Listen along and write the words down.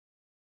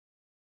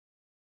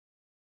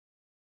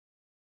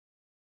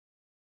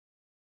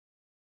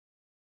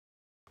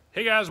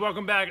Hey guys,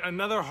 welcome back.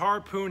 Another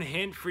Harpoon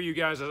hint for you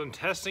guys as I'm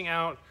testing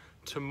out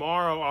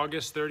tomorrow,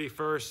 August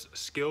 31st,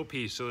 skill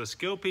piece. So the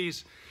skill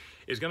piece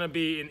is gonna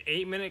be an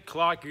 8-minute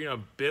clock. You're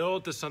gonna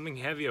build to something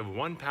heavy of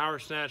 1 power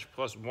snatch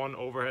plus 1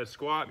 overhead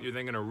squat. You're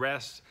then gonna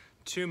rest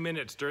 2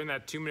 minutes. During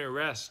that 2-minute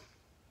rest,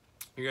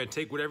 you're gonna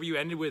take whatever you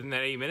ended with in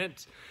that 8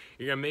 minutes.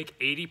 You're gonna make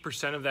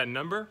 80% of that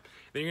number.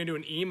 Then you're gonna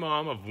do an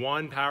EMOM of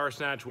 1 power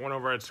snatch, 1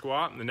 overhead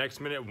squat. The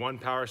next minute, 1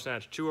 power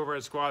snatch, 2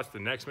 overhead squats. The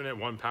next minute,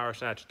 1 power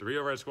snatch, 3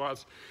 overhead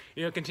squats.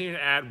 You're gonna continue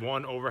to add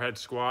 1 overhead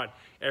squat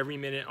every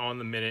minute on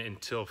the minute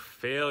until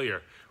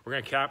failure. We're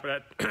gonna cap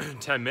it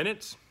at 10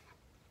 minutes.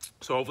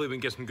 So hopefully we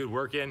can get some good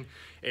work in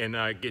and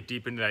get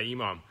deep into that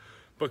EMOM.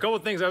 But a couple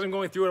of things as I'm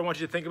going through it, I want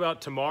you to think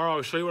about tomorrow.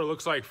 I'll show you what it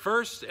looks like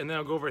first, and then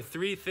I'll go over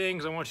 3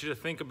 things I want you to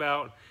think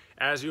about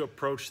as you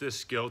approach this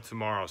skill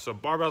tomorrow. So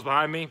barbells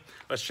behind me,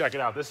 let's check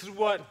it out. This is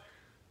what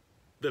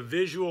the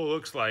visual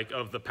looks like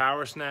of the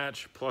power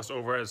snatch plus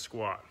overhead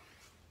squat.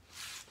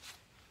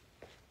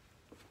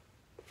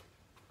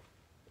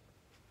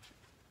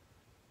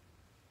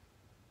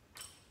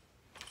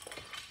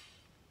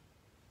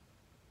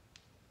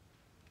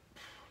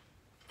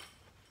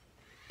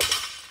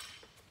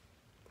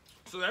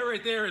 So that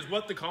right there is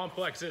what the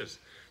complex is.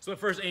 So the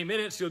first 8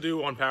 minutes, you'll do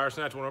 1 power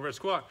snatch, 1 overhead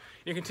squat.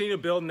 You continue to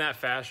build in that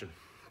fashion.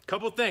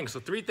 Couple things, so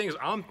 3 things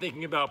I'm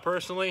thinking about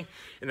personally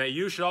and that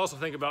you should also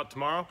think about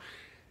tomorrow.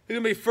 It's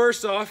gonna be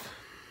first off,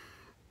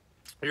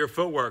 your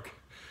footwork.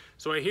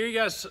 So I hear you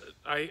guys,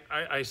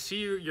 I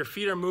see your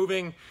feet are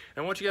moving.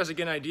 I want you guys to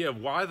get an idea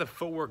of why the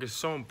footwork is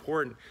so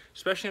important,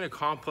 especially in a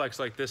complex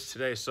like this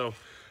today. So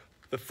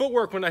the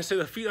footwork, when I say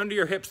the feet under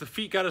your hips, the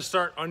feet gotta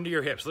start under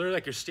your hips, literally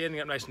like you're standing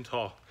up nice and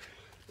tall.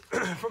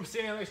 From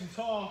standing up nice and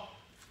tall,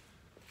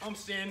 I'm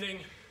standing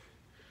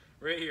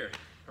right here,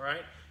 all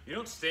right? You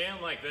don't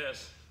stand like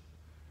this,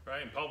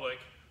 right, in public,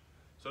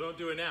 so don't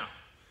do it now.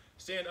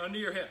 Stand under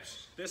your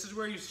hips. This is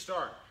where you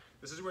start.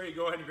 This is where you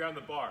go ahead and grab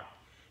the bar.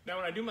 Now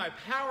when I do my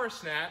power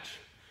snatch,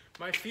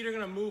 my feet are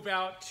gonna move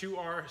out to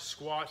our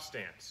squat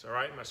stance, all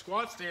right? My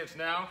squat stance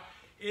now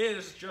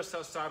is just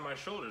outside my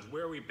shoulders,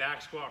 where we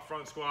back squat,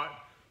 front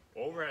squat,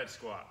 overhead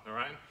squat, all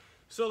right?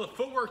 So the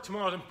footwork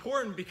tomorrow is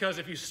important because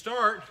if you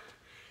start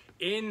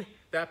in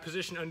that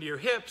position under your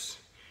hips,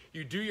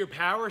 you do your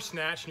power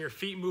snatch and your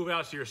feet move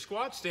out to your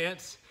squat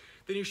stance,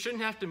 then you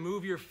shouldn't have to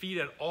move your feet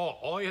at all.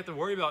 All you have to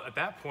worry about at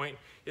that point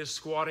is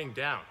squatting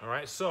down, all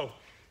right? So,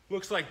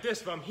 looks like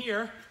this. If I'm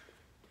here,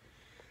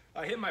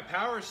 I hit my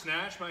power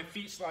snatch, my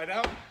feet slide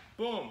out,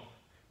 boom.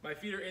 My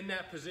feet are in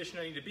that position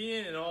I need to be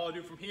in, and all I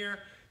do from here,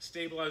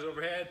 stabilize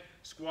overhead,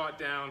 squat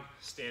down,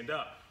 stand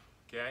up,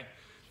 okay?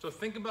 So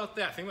think about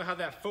that. Think about how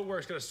that footwork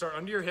is gonna start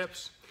under your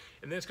hips,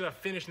 and then it's gonna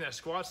finish in that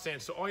squat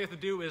stance. So all you have to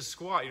do is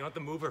squat. You don't have to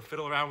move or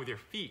fiddle around with your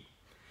feet.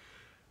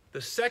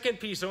 The second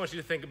piece I want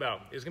you to think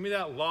about is gonna be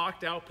that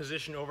locked out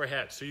position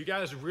overhead. So you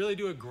guys really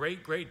do a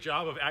great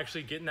job of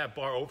actually getting that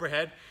bar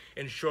overhead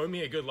and showing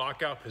me a good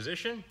lockout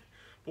position.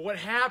 But what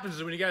happens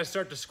is when you guys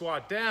start to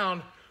squat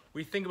down,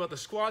 we think about the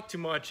squat too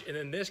much, and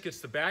then this gets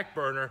the back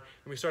burner,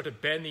 and we start to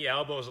bend the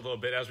elbows a little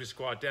bit as we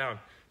squat down.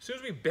 As soon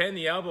as we bend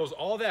the elbows,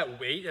 all that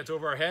weight that's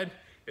over our head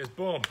is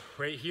boom,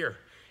 right here.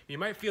 You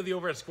might feel the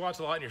overhead squats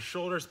a lot in your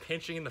shoulders,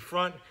 pinching in the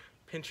front,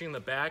 pinching in the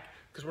back,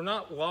 because we're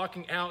not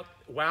locking out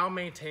while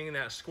maintaining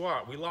that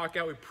squat. We lock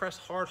out, we press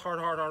hard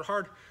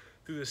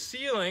through the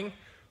ceiling.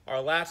 Our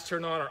lats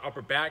turn on, our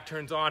upper back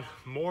turns on.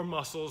 More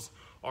muscles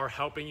are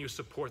helping you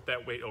support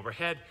that weight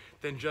overhead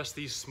than just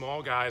these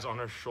small guys on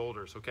our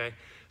shoulders, okay?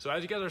 So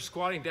as you guys are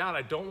squatting down,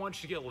 I don't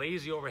want you to get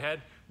lazy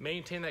overhead.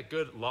 Maintain that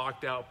good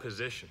locked out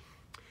position.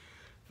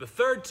 The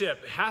third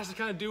tip has to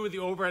kind of do with the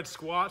overhead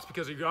squats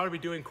because you're gonna be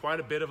doing quite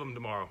a bit of them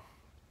tomorrow.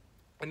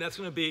 And that's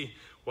gonna be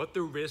what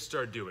the wrists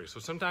are doing. So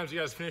sometimes you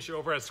guys finish your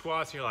overhead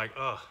squats and you're like,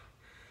 ugh,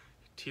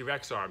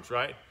 T-Rex arms,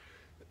 right?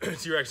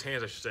 T-Rex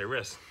hands, I should say,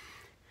 wrists.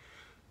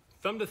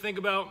 Something to think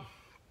about,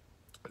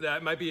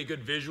 that might be a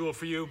good visual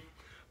for you,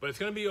 but it's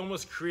gonna be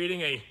almost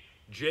creating a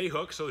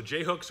J-hook. So the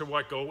J-hooks are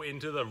what go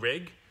into the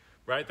rig,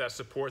 right? That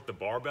support the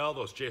barbell.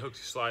 Those J-hooks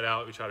you slide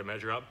out, we try to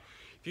measure up.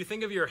 If you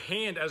think of your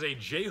hand as a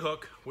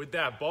J-hook with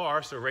that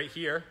bar, so right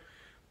here,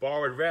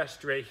 bar would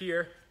rest right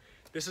here.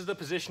 This is the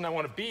position I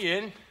wanna be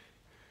in.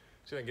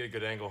 See if I can get a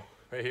good angle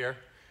right here.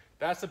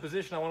 That's the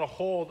position I wanna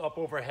hold up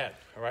overhead,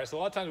 all right? So a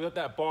lot of times we let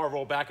that bar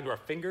roll back into our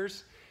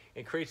fingers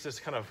and creates this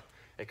kind of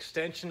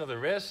extension of the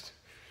wrist.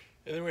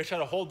 And then we're gonna try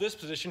to hold this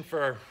position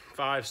for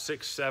 5,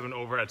 6, 7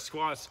 overhead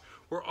squats.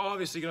 We're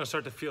obviously gonna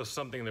start to feel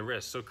something in the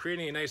wrist. So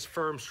creating a nice,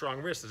 firm, strong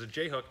wrist as a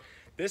J-hook,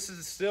 this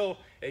is still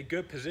a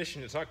good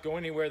position. It's not going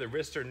anywhere, the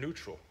wrists are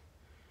neutral.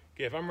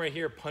 Okay, if I'm right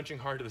here punching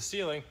hard to the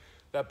ceiling,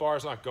 that bar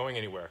is not going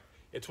anywhere.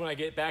 It's when I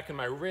get back in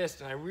my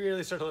wrist and I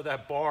really start to let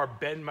that bar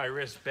bend my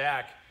wrist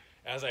back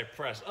as I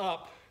press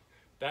up,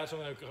 that's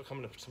when I'm gonna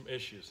come into some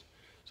issues.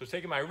 So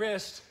taking my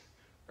wrist,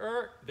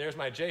 there's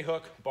my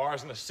J-hook, bar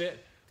is gonna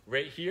sit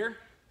right here,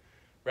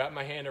 wrap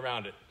my hand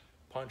around it,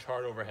 punch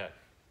hard overhead,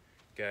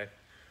 okay?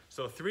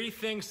 So 3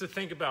 things to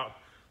think about.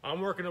 I'm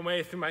working my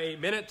way through my 8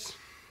 minutes.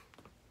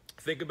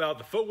 Think about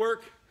the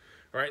footwork,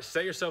 All right,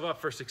 set yourself up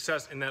for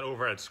success in that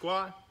overhead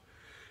squat.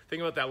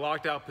 Think about that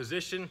locked out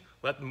position.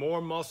 Let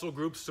more muscle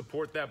groups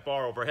support that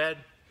bar overhead.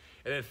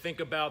 And then think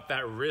about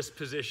that wrist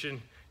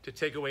position to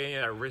take away any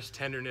of that wrist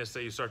tenderness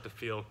that you start to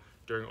feel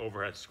during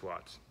overhead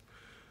squats.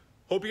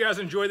 Hope you guys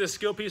enjoy this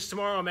skill piece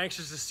tomorrow. I'm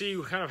anxious to see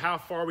kind of how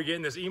far we get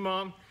in this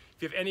EMOM.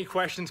 If you have any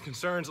questions,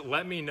 concerns,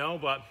 let me know,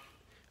 but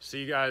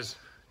see you guys